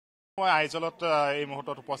মই আইজলত এই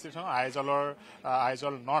মুহূৰ্তত উপস্থিত হওঁ।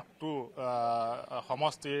 আইজল নৰ্থ 2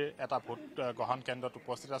 সমষ্টিৰ এটা ভোট গ্ৰহণ কেন্দ্ৰত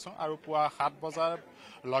উপস্থিত আছোঁ আৰু পুৱা 7 বজাৰ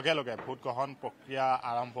লগে লগে ভোট গ্ৰহণ প্ৰক্ৰিয়া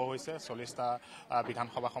আৰম্ভ হৈছে 40টা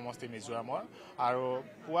বিধানসভা সমষ্টি মিজোৰামৰ আৰু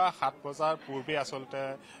পুৱা 7 বজাৰ পূৰ্বে আচলতে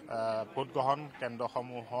ভোট গ্ৰহণ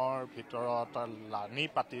কেন্দ্ৰসমূহৰ ভিতৰত লানি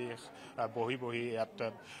পাতি বহি ইয়াত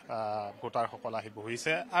ভোটাৰসকল আহি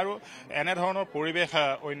বহিছে আৰু এনেধৰণৰ পৰিৱেশ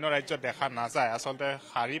অন্য ৰাজ্যত দেখা নাযায়। আচলতে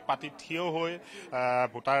শাৰী পাতি থিয় হৈ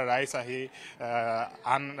ভোটাৰ ৰাইজ আহি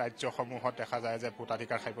আন ৰাজ্যসমূহত দেখা যায় যে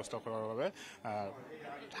ভোটাধিকাৰ সাব্যস্ত কৰাৰ বাবে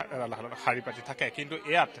শাৰী পাতি থাকে, কিন্তু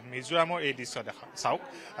ইয়াত মিজোৰামৰ এই দৃশ্য চাওক।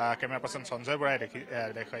 কেমেৰা পাৰ্চন সঞ্জয় বৰাই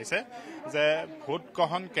দেখাইছে যে ভোট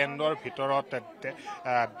গ্ৰহণ কেন্দ্ৰৰ ভিতৰত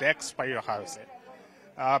ডেস্ক পাৰি ৰখা হৈছে,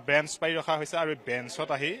 বেঞ্চ পাৰি ৰখা হৈছে আৰু বেঞ্চত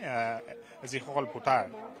আহি যিসকল ভোটাৰ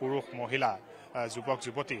পুৰুষ মহিলা যুৱক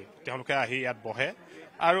যুৱতী তেওঁলোকে আহি ইয়াত বহে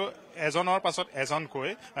আৰু এজনৰ পাছত এজনকৈ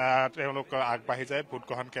তেওঁলোক আগবাঢ়ি যায় ভোট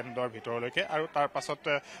গ্ৰহণ কেন্দ্ৰৰ ভিতৰলৈকে আৰু তাৰ পাছত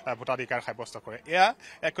ভোটাধিকাৰ সাব্যস্ত কৰে। এয়া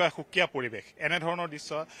এক সুকীয়া পৰিৱেশ। এনেধৰণৰ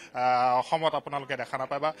দৃশ্য অসমত আপোনালোকে দেখা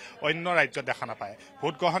নাপায় বা অন্য ৰাজ্যত দেখা নাপায়।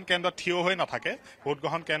 ভোট গ্ৰহণ কেন্দ্ৰত থিয় হৈ নাথাকে, ভোট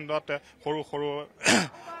গ্ৰহণ কেন্দ্ৰত সৰু সৰু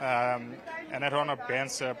এনেধৰণৰ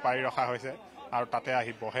বেঞ্চ পাৰি ৰখা হৈছে আৰু তাতে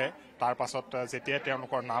আহি বহে। তাৰ পাছত যেতিয়াই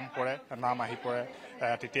তেওঁলোকৰ নাম আহি পৰে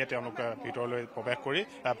তেতিয়াই তেওঁলোক ভিতৰলৈ প্ৰৱেশ কৰি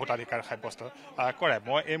ভোটাধিকাৰ সাব্যস্ত কৰে।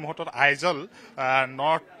 মই এই মুহূৰ্তত আইজল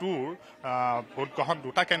নৰ্থ 2ৰ ভোটগ্ৰহণ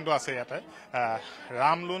 2টা কেন্দ্ৰ আছে ইয়াতে,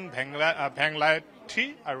 ৰামলুন ভেংলাই 3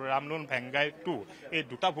 আৰু ৰামলুন ভেংগাই 2 এই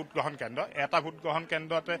 2টা ভোটগ্ৰহণ কেন্দ্ৰ। এটা ভোটগ্ৰহণ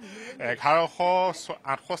কেন্দ্ৰতে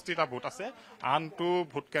 1168টা ভোট আছে, আনটো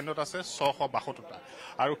ভোট কেন্দ্ৰত আছে 672টা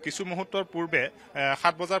আৰু কিছু মুহূৰ্তৰ পূৰ্বে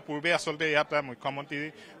 7 বজাৰ পূৰ্বে আচলতে ইয়াত মুখ্যমন্ত্ৰী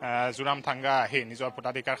জোৰামথাংগা আহি নিজৰ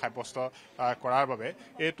ভোটাধিকাৰ সাব্যস্ত কৰাৰ বাবে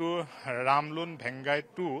এইটো ৰামলুন ভেংগাই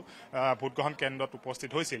 2 ভোটগ্ৰহণ কেন্দ্ৰত উপস্থিত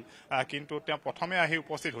হৈছিল, কিন্তু তেওঁ প্ৰথমে আহি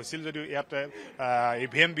উপস্থিত হৈছিল যদিও ইয়াত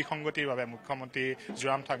ইভিএম বিসংগতিৰ বাবে মুখ্যমন্ত্ৰী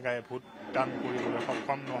জোৰামথাংগাই ভোটদান কৰিবলৈ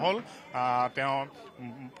সক্ষম নহল। তেওঁ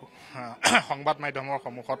সংবাদ মাধ্যমৰ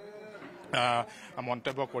সন্মুখত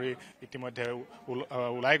মন্তব্য কৰি ইতিমধ্যে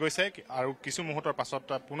ওলাই গৈছে আৰু কিছু মুহূৰ্তৰ পাছত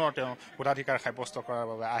পুনৰ তেওঁ ভোটাধিকাৰ সাব্যস্ত কৰাৰ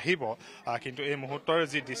বাবে আহিব। কিন্তু এই মুহূৰ্তৰ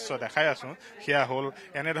যি দৃশ্য দেখাই আছোঁ সেয়া হ'ল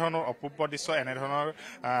এনেধৰণৰ অপূৰ্ব দৃশ্য, এনেধৰণৰ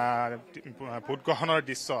ভোটগ্ৰহণৰ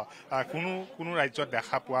দৃশ্য কোনো ৰাজ্যত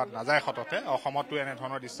দেখা পোৱা নাযায়। সততে অসমতো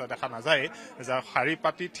এনেধৰণৰ দৃশ্য দেখা নাযায় যে শাৰী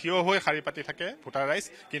পাতি থিয় হৈ শাৰী পাতি থাকে ভোটাৰ ৰাইজ,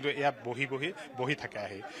 কিন্তু ইয়াত বহি থাকে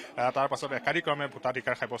আহি। তাৰ পাছত একাধিক্ৰমে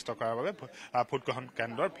ভোটাধিকাৰ সাব্যস্ত কৰাৰ বাবে ভোটগ্ৰহণ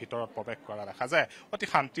কেন্দ্ৰৰ ভিতৰত প্ৰৱেশ কৰা দেখা যায়। অতি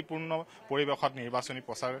শান্তিপূৰ্ণ পৰিৱেশত নিৰ্বাচনী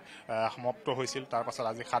প্ৰচাৰ সমাপ্ত হৈছিল। তাৰ পাছত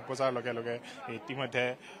আজি 7 বজাৰ লগে লগে ইতিমধ্যে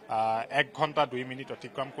 1 ঘণ্টা 2 মিনিট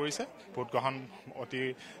অতিক্ৰম কৰিছে। ভোটগ্ৰহণ অতি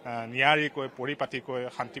নিয়াৰিকৈ পৰিপাটিকৈ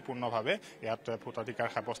শান্তিপূৰ্ণভাৱে ইয়াত ভোটাধিকাৰ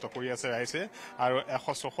সাব্যস্ত কৰি আছে ৰাইজে আৰু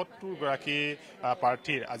 174 গৰাকী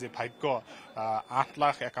প্ৰাৰ্থীৰ আজি ভাগ্য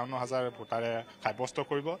 8,51,000 ভোটাৰে সাব্যস্ত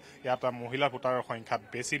কৰিব। ইয়াত মহিলা ভোটাৰৰ সংখ্যা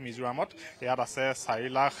বেছি মিজোৰামত, ইয়াত আছে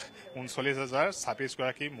 4,39,026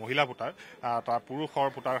 গৰাকী মহিলা ভোটাৰ, তাৰ পুৰুষৰ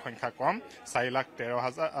ভোটাৰ সংখ্যা কম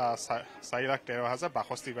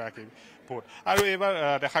 4,13,062 গৰাকী ভোট। আৰু এইবাৰ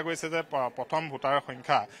দেখা গৈছে যে প্ৰথম ভোটাৰৰ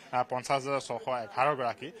সংখ্যা 50,611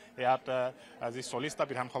 গৰাকী। ইয়াত যি 40টা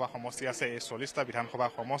বিধানসভা সমষ্টি আছে এই 40টা বিধানসভা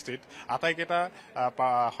সমষ্টিত আটাইকেইটা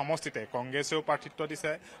সমষ্টিতে কংগ্ৰেছেও প্ৰাৰ্থিত্ব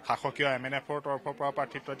দিছে, শাসকীয় MNFৰ তৰফৰ পৰা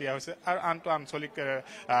প্ৰাৰ্থিত্ব দিয়া হৈছে আৰু আনটো আঞ্চলিক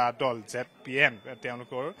দল ZPM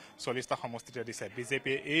তেওঁলোকৰ 40টা সমষ্টিতে দিছে।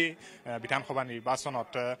 বিজেপিয়ে এই বিধানসভা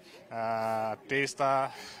নিৰ্বাচনত 23টা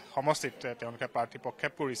সমষ্টিত তেওঁলোকে প্ৰাৰ্থী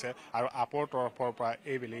প্ৰক্ষেপ কৰিছে আৰু আপৰ তৰফৰ পৰা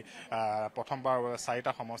এইবেলি প্ৰথমবাৰ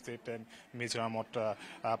 4টা সমষ্টিত মিজোৰামত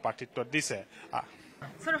প্ৰাৰ্থিত্ব দিছে।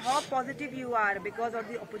 Sir, how positive you are because of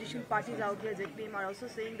the opposition parties out here, ZPM, are also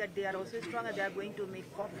saying that they are also strong and they are going to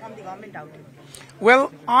form the government out here? Well,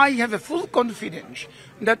 I have a full confidence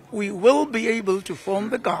that we will be able to form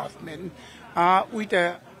the government with an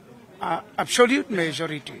absolute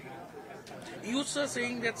majority. You are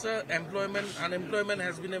saying that unemployment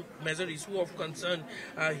has been a major issue of concern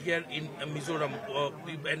here in Mizoram,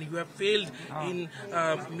 and you have failed in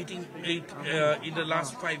meeting it in the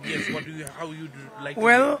last 5 years. How you like?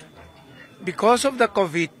 Well, because of the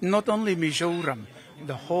COVID, not only Mizoram,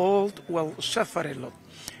 the whole will suffer a lot.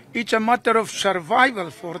 It's a matter of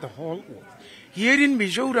survival for the whole world. Here in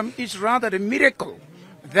Mizoram, it's rather a miracle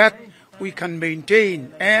that we can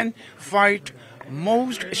maintain and fight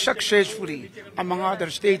most successfully among other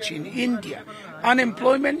states in India.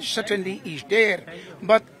 Unemployment certainly is there,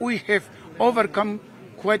 but we have overcome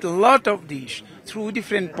quite a lot of these through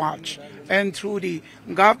different paths and through the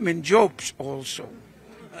government jobs also.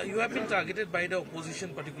 You have been targeted by the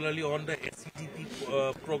opposition, particularly on the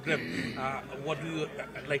SEDP program. What do you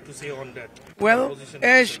like to say on that? Well,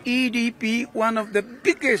 SEDP, one of the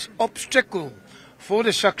biggest obstacles for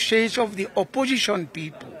the success of the opposition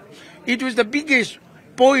people. It was the biggest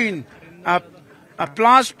point, a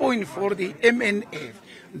plus point for the MNF.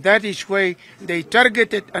 That is why they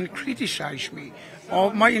targeted and criticized me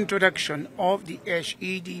of my introduction of the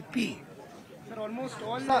SEDP. Sir, almost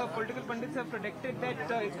all political pundits have predicted that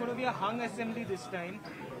it's going to be a hung assembly this time.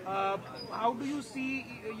 How do you see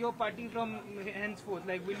your party from henceforth?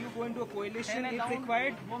 Like, will you go into a coalition if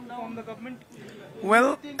required from the government?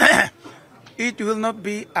 Well, it will not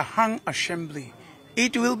be a hung assembly.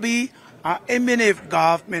 It will be a MNF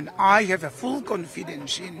government. I have a full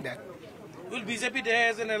confidence in that. Will BJP there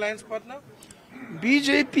as an alliance partner?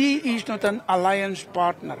 BJP is not an alliance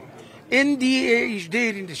partner. NDA is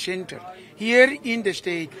there in the center. Here in the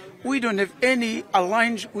state, we don't have any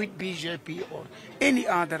alliance with BJP or any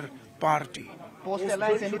other party.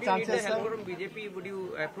 Post-alliance, any chances, sir? From BJP, would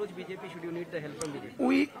you approach BJP? Should you need the help from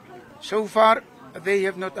BJP? So far, they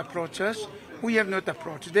have not approached us. We have not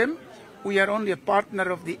approached them. We are only a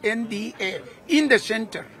partner of the NDA in the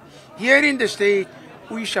center. Here in the state,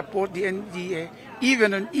 we support the NDA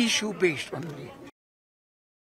even on issue based only.